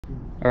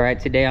All right,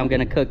 today I'm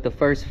gonna cook the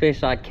first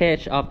fish I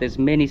catch off this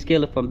mini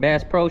skillet from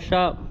Bass Pro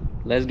Shop.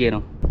 Let's get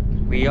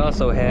them. We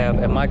also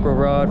have a micro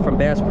rod from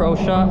Bass Pro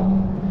Shop,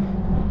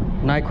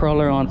 night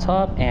crawler on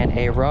top, and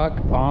a rock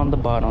on the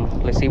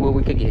bottom. Let's see what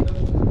we could get.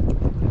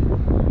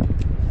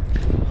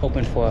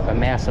 Hoping for a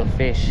massive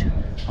fish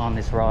on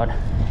this rod.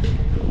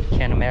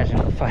 Can't imagine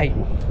the fight.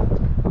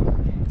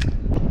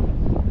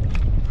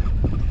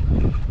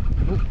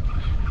 Ooh,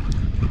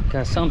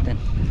 got something,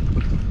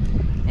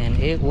 and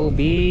it will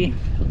be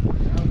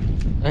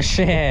a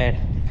shad.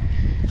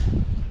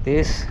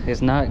 This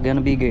is not gonna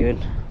be good.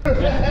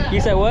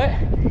 You said what?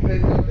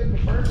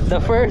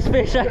 The first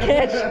fish I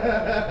catch?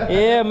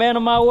 Yeah, man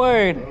of my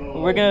word.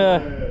 We're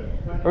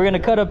gonna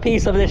cut a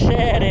piece of this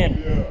shad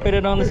and put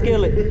it on the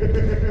skillet.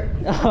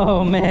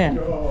 Oh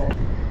man.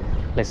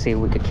 Let's see if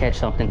we could catch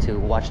something to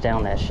watch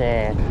down that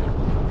shad.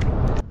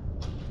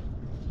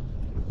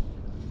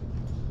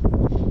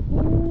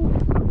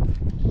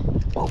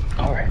 Oh,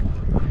 all right.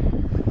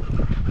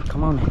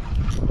 Come on in.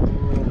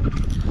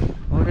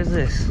 What is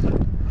this?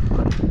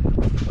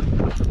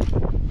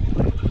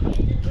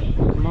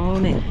 Come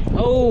on in.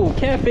 Oh,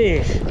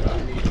 catfish.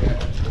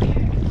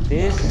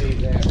 This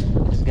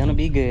is gonna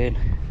be good.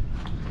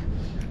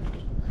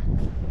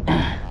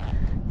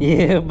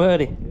 Yeah,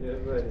 buddy. Yeah,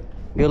 buddy.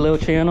 Good little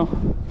channel.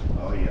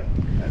 Oh yeah,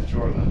 that's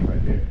shoreline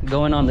right there.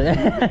 Going on the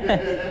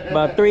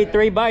about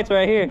three bites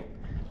right here.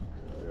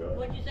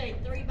 What'd you say?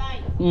 3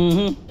 bites?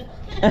 Mm-hmm.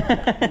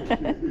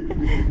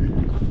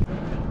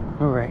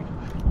 All right.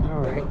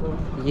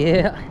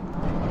 Yeah.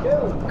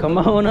 Come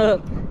on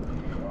up.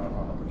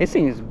 It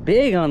seems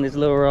big on this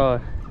little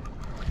rod.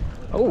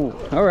 Oh,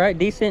 all right,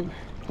 decent.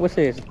 What's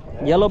this?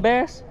 Yellow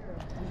bass?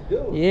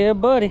 Yeah,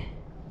 buddy.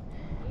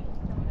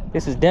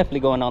 This is definitely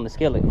going on the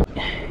skillet.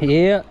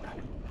 Yeah.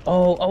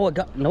 Oh, it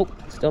got, nope,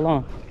 still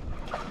on.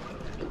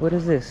 What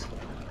is this?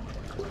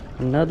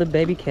 Another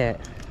baby cat.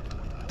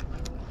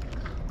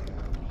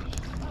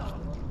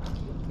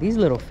 These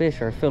little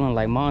fish are feeling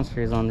like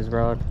monsters on this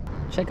rod.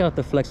 Check out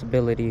the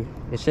flexibility.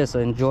 It's just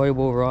an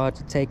enjoyable rod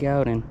to take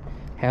out and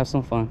have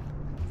some fun.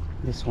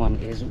 This one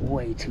is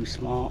way too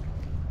small.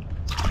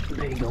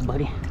 There you go,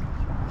 buddy.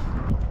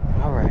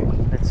 All right,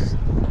 let's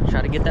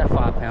try to get that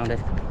 5-pounder.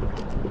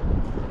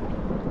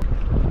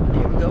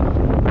 There we go.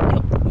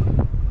 Yep.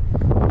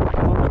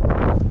 Come on.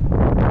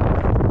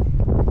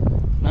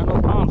 Not no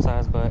palm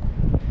size, but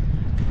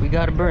we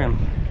got a brim.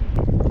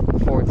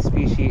 4th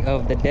species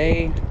of the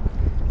day.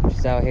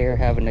 Just out here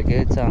having a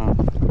good time.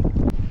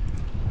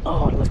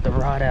 Oh, I left the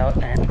rod out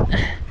and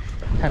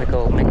had to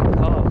go make a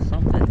call.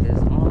 Something is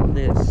on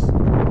this.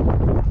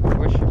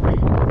 For sure.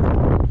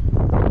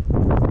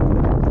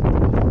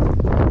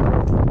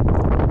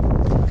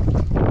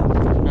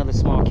 Another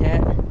small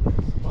cat.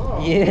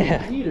 Oh,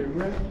 yeah, eater,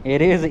 right?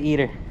 It is an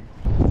eater.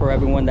 For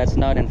everyone that's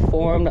not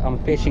informed, I'm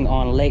fishing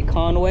on Lake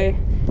Conway.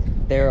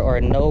 There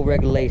are no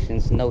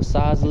regulations, no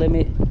size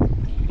limit,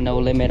 no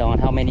limit on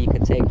how many you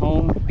could take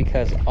home,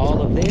 because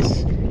all of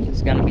this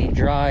is gonna be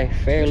dry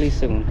fairly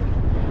soon.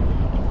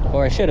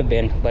 Or it should have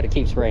been, but it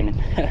keeps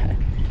raining.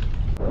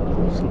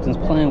 Something's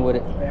playing with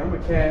it. Hey, I'm a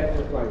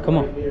cat. Like come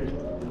on. Right.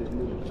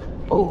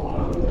 Oh,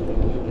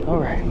 all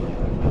right.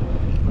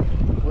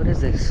 What is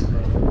this?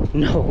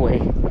 No way.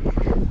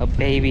 A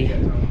baby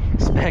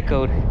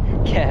speckled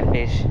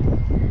catfish.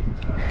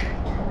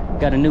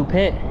 Got a new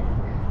pet.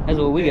 That's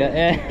what we got.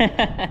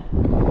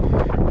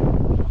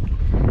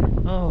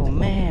 Oh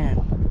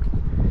man,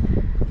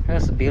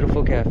 that's a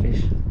beautiful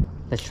catfish.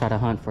 Let's try to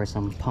hunt for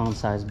some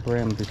palm-sized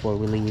brim before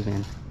we leave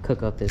and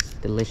cook up this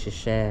delicious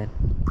shad.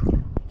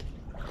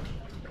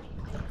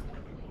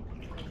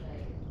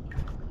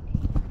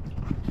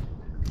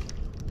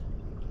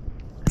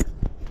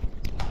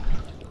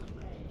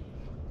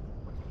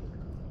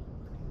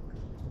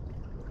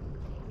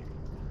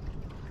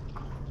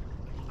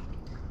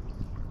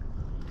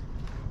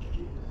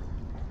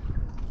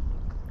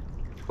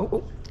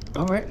 Oh,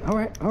 all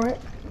right.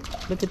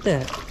 Look at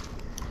that.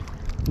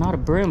 Not a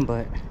brim,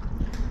 but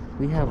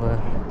we have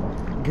a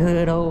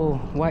good old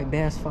white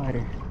bass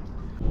fighter.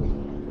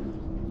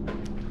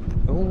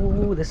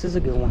 Oh, this is a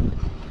good one.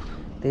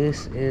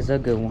 This is a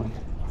good one.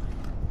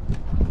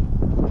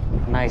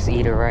 Nice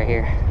eater right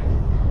here.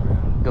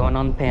 Going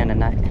on the pan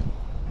tonight.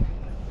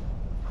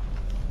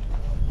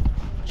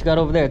 What you got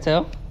over there,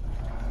 Tell?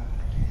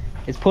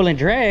 It's pulling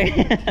drag.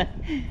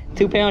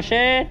 2-pound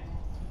shad?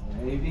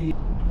 Maybe.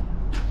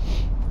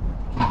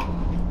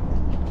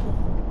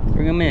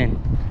 Bring him in.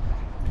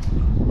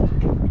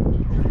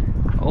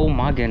 Oh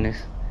my goodness.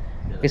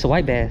 It's a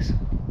white bass.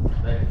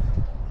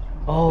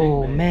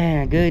 Oh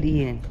man, good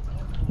eating.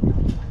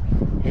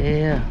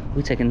 Yeah,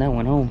 we taking that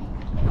one home.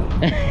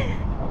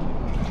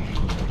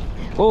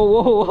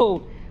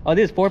 Whoa. Oh,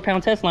 this is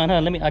 4-pound test line, huh?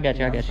 I got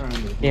you.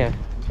 Yeah.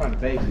 I'm trying to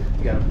bake it.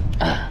 You got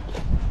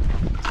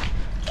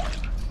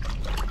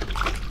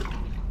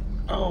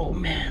Oh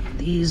man,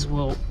 these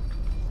will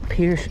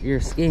pierce your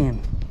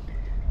skin.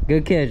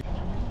 Good catch.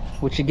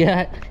 What you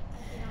got?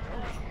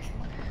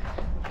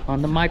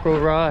 On the micro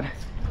rod.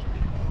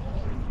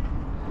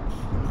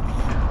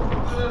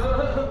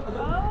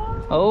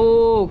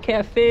 Oh,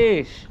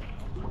 catfish.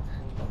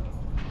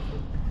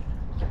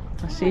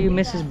 I see you,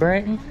 Mrs.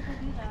 Bratton.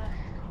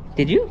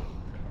 Did you?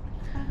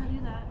 How did I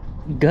do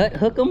that? Gut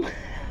hook them?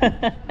 How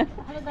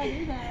did I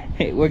do that?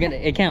 Hey,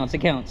 it counts.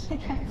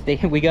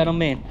 We got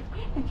them in.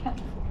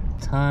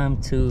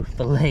 Time to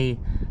fillet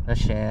a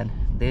shad.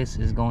 This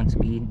is going to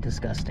be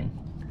disgusting.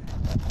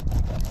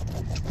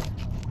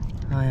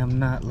 I am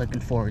not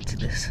looking forward to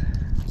this.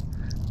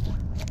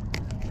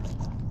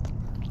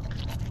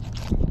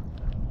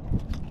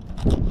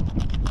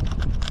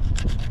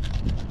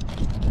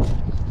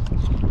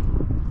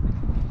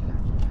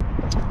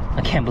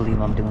 I can't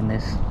believe I'm doing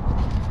this.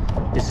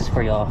 This is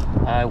for y'all.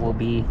 I will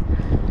be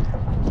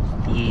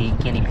the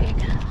guinea pig.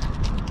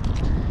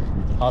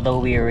 Although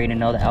we already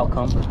know the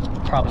outcome,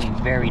 probably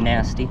very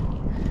nasty.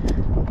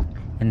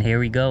 And here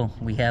we go.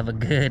 We have a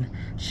good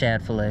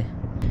shad fillet.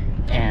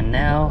 And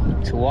now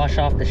to wash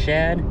off the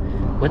shad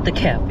with the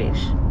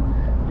catfish.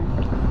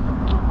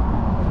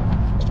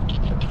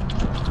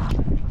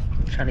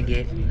 Try to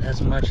get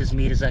as much as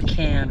meat as I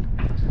can.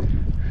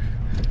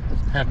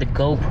 I have the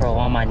GoPro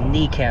on my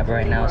kneecap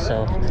right now,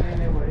 so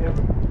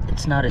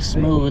it's not as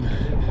smooth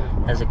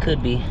as it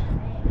could be.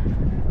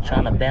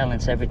 Trying to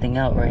balance everything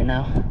out right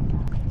now,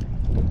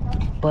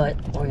 but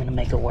we're gonna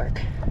make it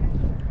work.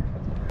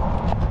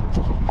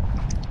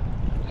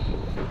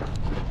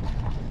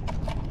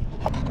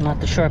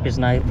 Not the sharpest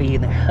knife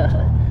either.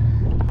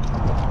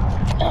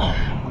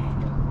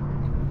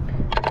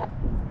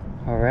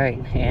 All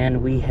right,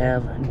 and we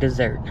have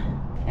dessert.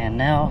 And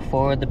now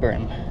for the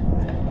brim.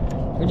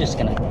 We're just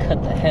gonna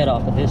cut the head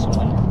off of this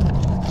one,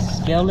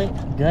 scale it,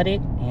 gut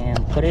it,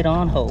 and put it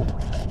on whole.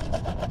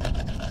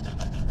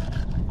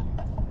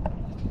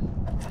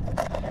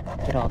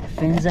 Get all the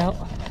fins out.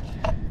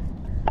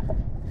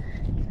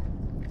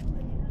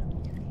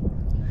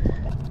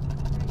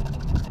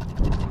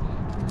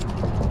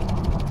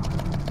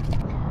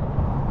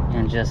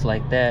 And just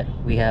like that,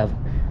 we have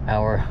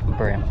our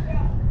brim.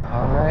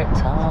 All right,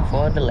 time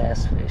for the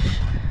last fish.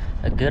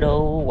 A good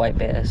old white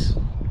bass.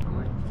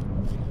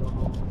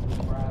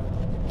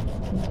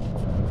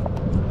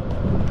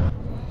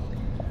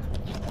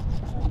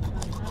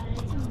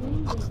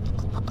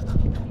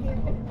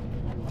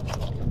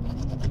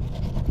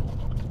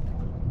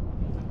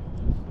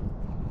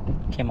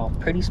 Came off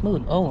pretty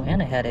smooth. Oh,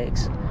 and it had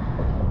eggs.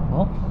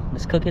 Well,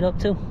 let's cook it up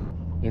too.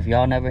 If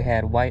y'all never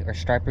had white or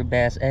striper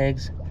bass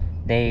eggs,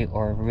 they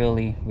are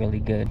really, really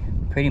good.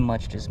 Pretty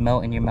much just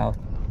melt in your mouth.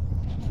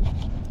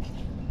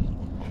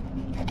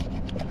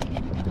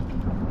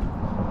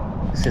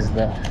 This is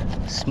the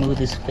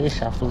smoothest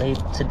fish I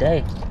filleted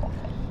today.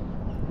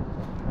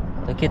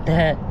 Look at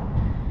that.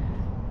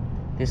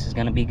 This is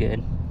gonna be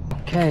good.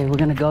 Okay, we're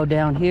gonna go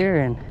down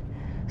here and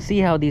see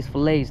how these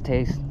fillets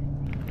taste.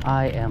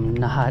 I am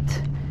not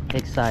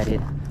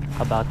excited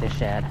about this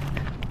shad.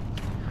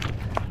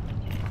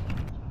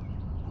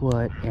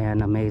 What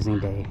an amazing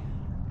day.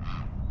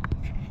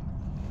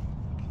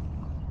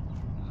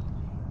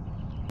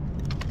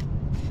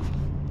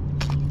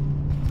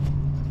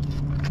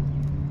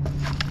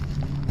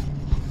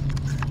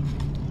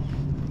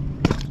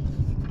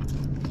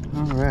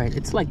 Alright,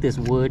 it's like this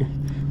wood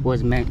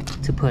was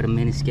meant to put a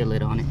mini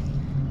skillet on it.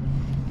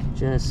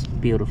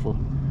 Just beautiful.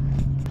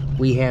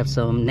 We have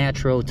some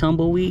natural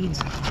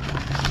tumbleweeds.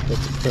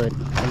 Let's put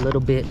a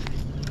little bit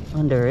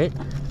under it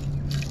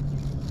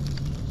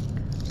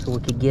so we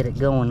could get it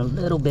going a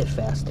little bit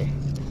faster.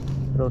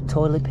 A little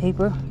toilet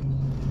paper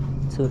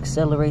to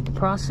accelerate the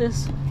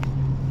process,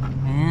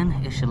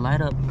 and it should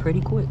light up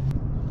pretty quick.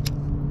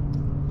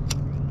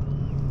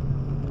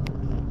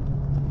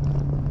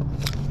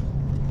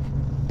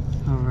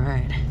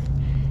 Alright,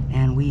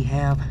 and we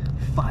have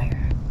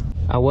fire.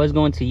 I was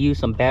going to use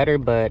some batter,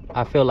 but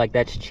I feel like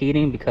that's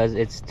cheating because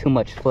it's too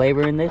much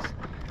flavor in this.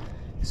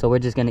 So we're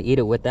just gonna eat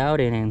it without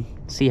it and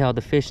see how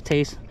the fish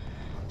tastes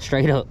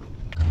straight up.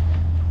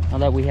 Now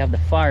that we have the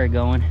fire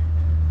going,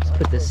 let's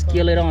put the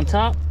skillet on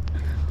top.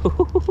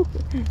 We're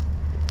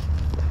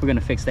gonna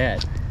fix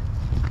that.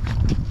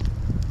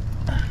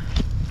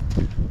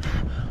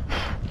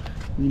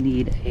 We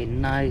need a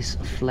nice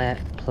flat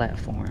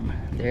platform.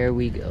 There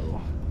we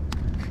go.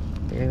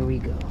 There we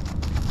go.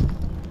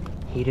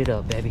 Heat it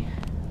up, baby.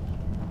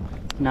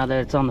 Now that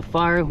it's on the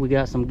fire, we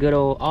got some good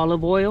old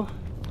olive oil.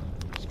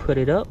 Let's put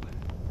it up.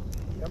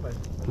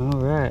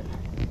 All right.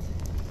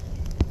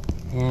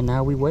 And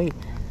now we wait.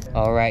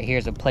 All right,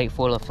 here's a plate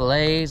full of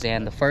fillets,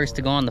 and the first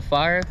to go on the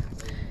fire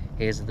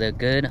is the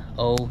good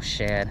old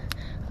shad.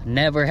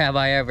 Never have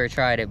I ever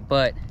tried it,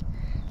 but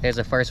there's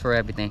a first for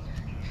everything.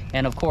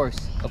 And of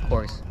course,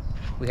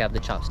 we have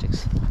the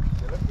chopsticks.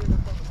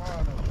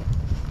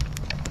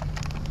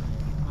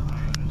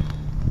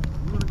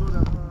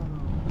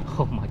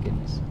 Oh my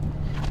goodness.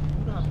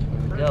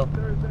 Here we go.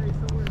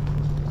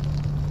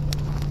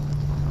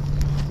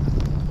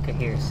 Look at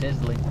here,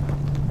 sizzling.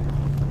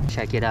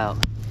 Check it out.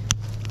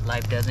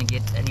 Life doesn't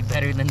get any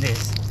better than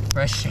this.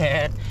 Fresh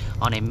shad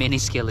on a mini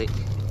skillet.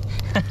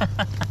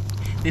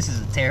 This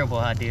is a terrible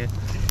idea.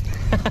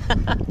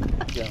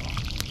 Yo.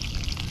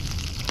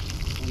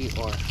 we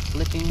are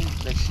flipping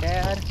the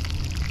shad,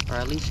 or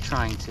at least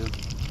trying to.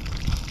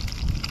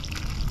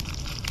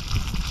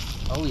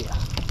 Oh yeah.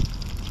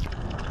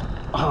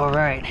 All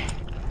right,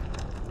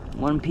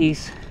 1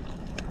 piece,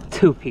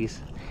 2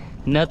 piece.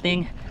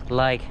 Nothing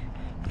like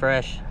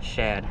fresh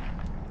shad.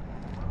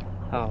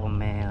 Oh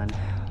man.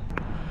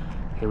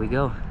 Here we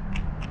go.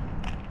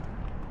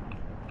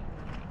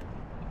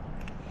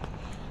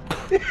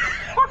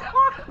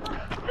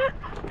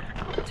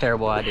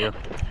 Terrible idea.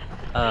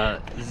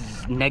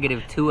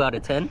 -2 out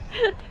of 10.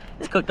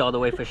 It's cooked all the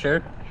way for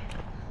sure.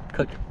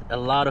 Cooked a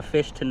lot of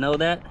fish to know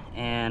that,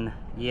 and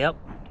yep.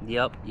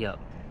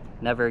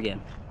 Never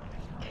again.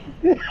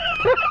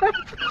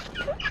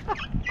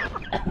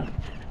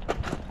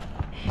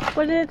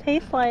 What did it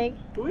taste like?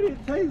 What did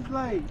it taste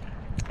like?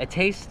 It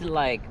tasted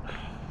like,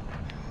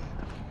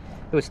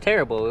 it was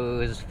terrible.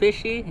 It was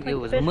fishy, Like it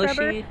was fish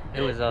mushy, rubber?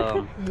 it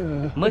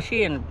was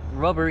mushy and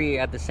rubbery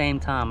at the same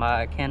time.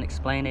 I can't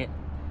explain it.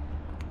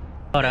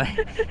 But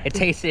it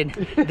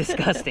tasted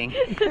disgusting.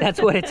 That's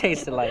what it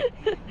tasted like.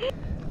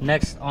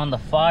 Next on the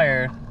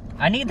fire,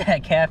 I need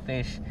that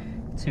catfish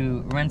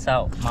to rinse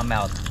out my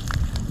mouth.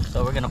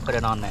 So we're gonna put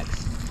it on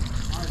next.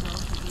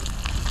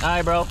 All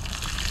right, bro.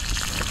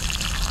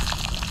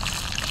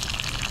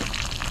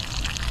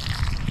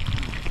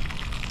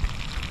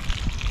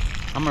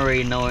 I'm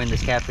already knowing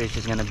this catfish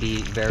is gonna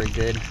be very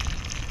good.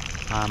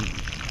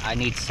 I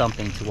need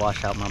something to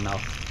wash out my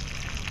mouth.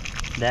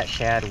 That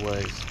shad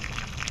was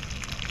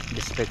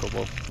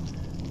despicable.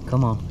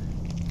 Come on.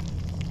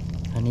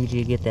 I need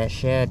you to get that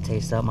shad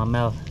taste out my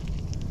mouth.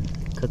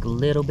 Cook a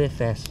little bit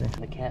faster.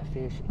 The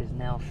catfish is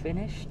now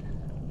finished.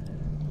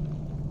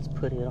 Let's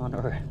put it on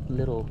our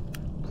little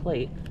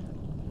plate.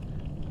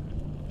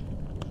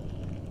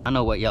 I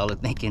know what y'all are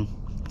thinking.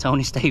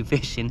 Tony Stay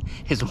Fishing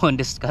is one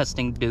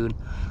disgusting dude.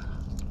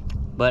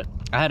 But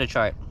I had to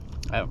try it.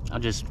 I'll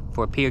just,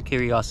 for pure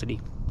curiosity.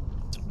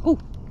 Ooh,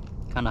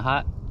 kind of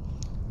hot,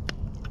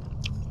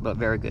 but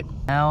very good.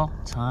 Now,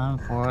 time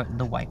for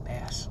the white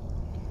bass.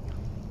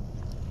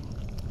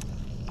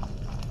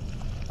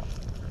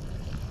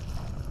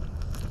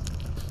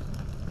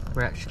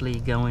 We're actually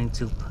going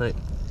to put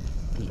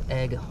the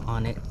egg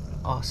on it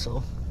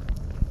also.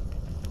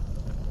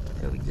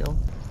 There we go.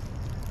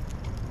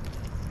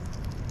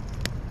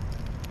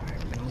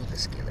 Alright, we're gonna move the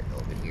skillet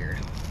over here.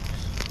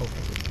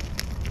 Hopefully.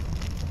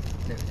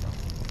 There we go.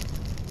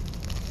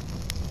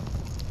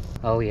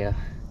 Oh yeah.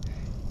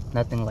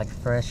 Nothing like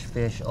fresh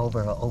fish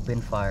over an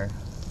open fire.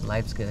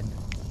 Life's good.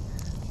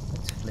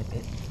 Let's flip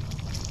it.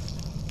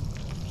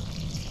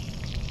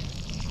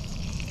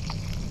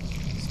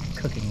 It's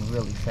cooking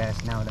really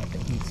fast now that the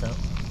heat's up.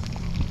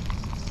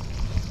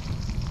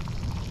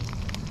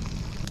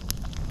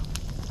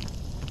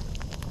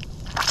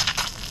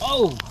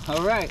 Oh,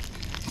 all right.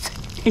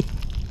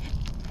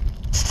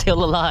 It's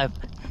still alive.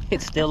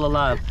 It's still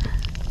alive.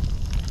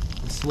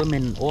 It's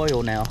swimming in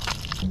oil now.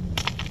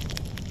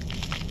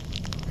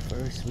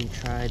 First, we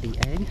try the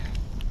egg.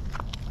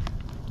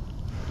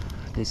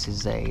 This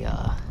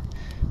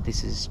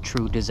is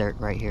true dessert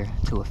right here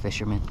to a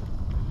fisherman.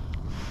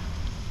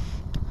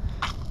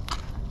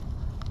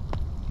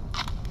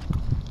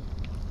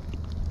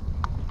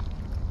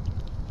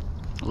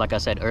 Like I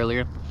said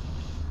earlier,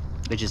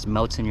 it just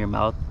melts in your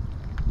mouth.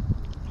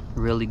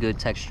 Really good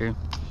texture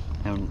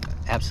and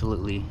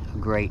absolutely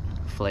great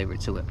flavor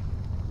to it.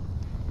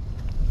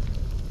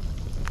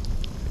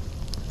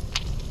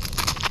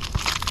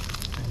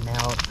 And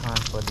now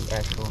time for the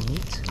actual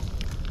meat.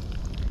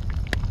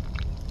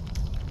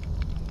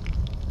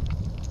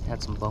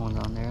 Had some bones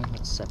on there.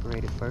 Let's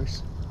separate it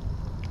first.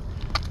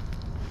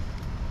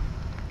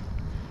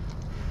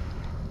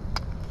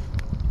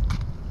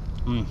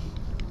 You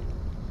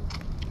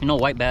know,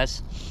 white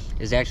bass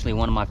is actually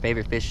one of my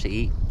favorite fish to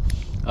eat,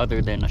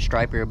 other than a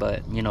striper,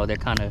 but you know, they're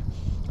kind of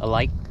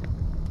alike.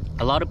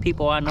 A lot of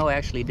people I know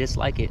actually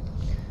dislike it.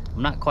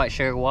 I'm not quite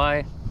sure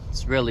why.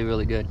 It's really,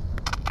 really good.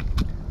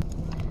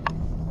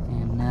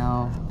 And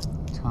now,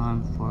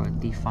 time for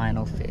the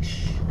final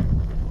fish.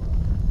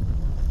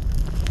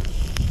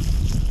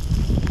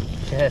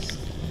 Just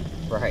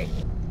right.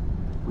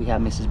 We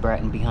have Mrs.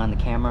 Bratton behind the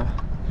camera.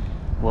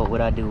 What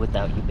would I do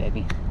without you,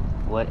 baby?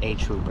 What a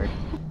trooper.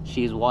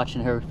 She's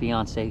watching her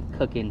fiance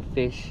cooking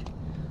fish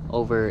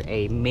over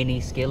a mini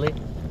skillet.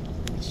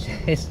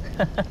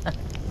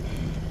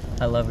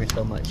 I love her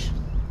so much.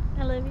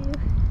 I love you.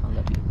 I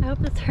love you. I hope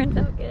this turns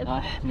out good.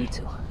 Me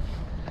too.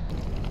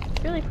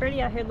 It's really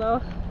pretty out here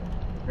though.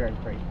 Very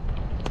pretty.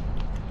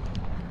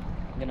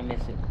 I'm gonna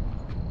miss it.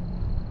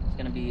 It's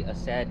gonna be a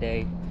sad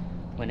day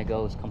when it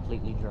goes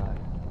completely dry.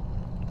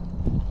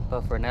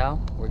 But for now,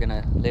 we're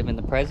gonna live in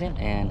the present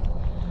and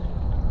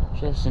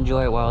just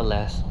enjoy it while it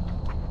lasts.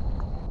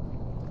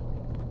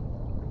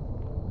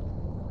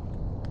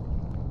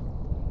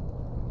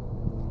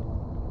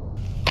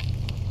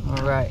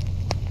 All right.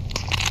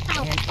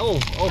 And, oh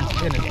my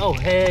goodness. Oh,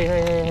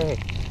 hey.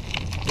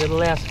 You're the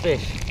last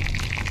fish.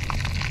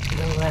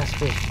 You're the last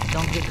fish.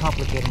 Don't get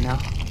complicated now.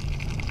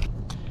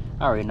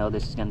 I already know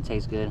this is gonna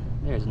taste good.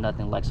 There's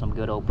nothing like some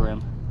good old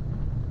brim.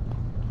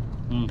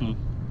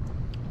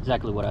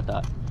 Exactly what I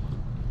thought.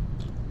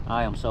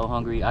 I am so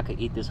hungry. I could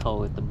eat this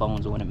whole if the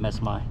bones wouldn't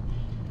mess my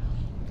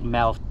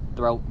mouth,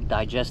 throat,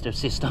 digestive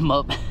system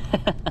up.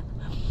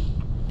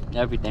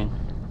 Everything.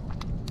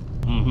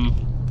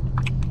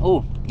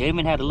 Oh, it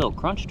even had a little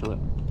crunch to it.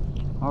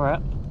 All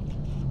right.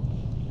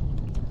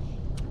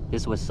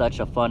 This was such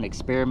a fun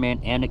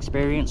experiment and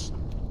experience.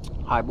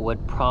 I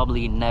would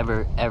probably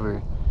never,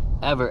 ever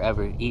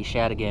eat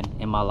shad again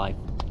in my life.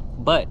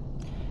 But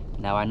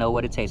now I know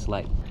what it tastes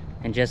like.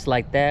 And just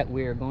like that,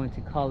 we are going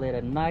to call it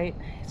a night.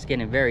 It's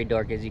getting very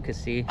dark, as you can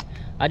see.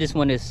 I just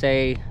want to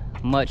say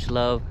much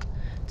love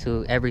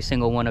to every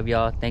single one of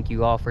y'all. Thank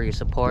you all for your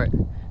support.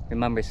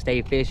 Remember,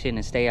 stay fishing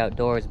and stay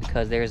outdoors,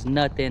 because there's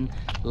nothing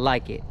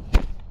like it.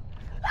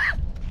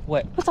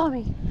 What? What's on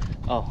me?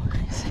 Oh,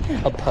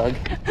 a bug.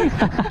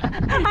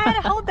 I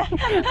had to hold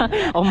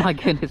that. Oh my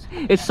goodness,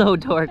 it's so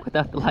dark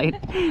without the light.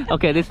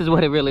 Okay, this is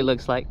what it really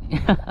looks like.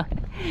 All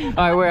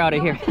right, we're out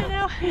of here.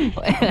 No.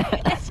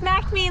 It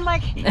smacked me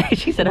like.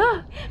 She said,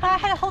 ah. I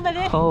had to hold that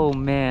in. Oh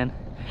man.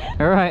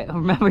 All right,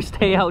 remember,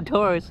 stay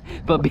outdoors,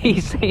 but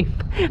be safe.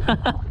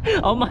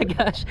 Oh my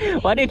gosh,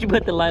 why did you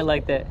put the light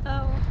like that?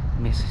 Oh.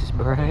 Mrs.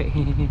 Bright.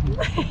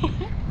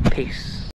 Peace.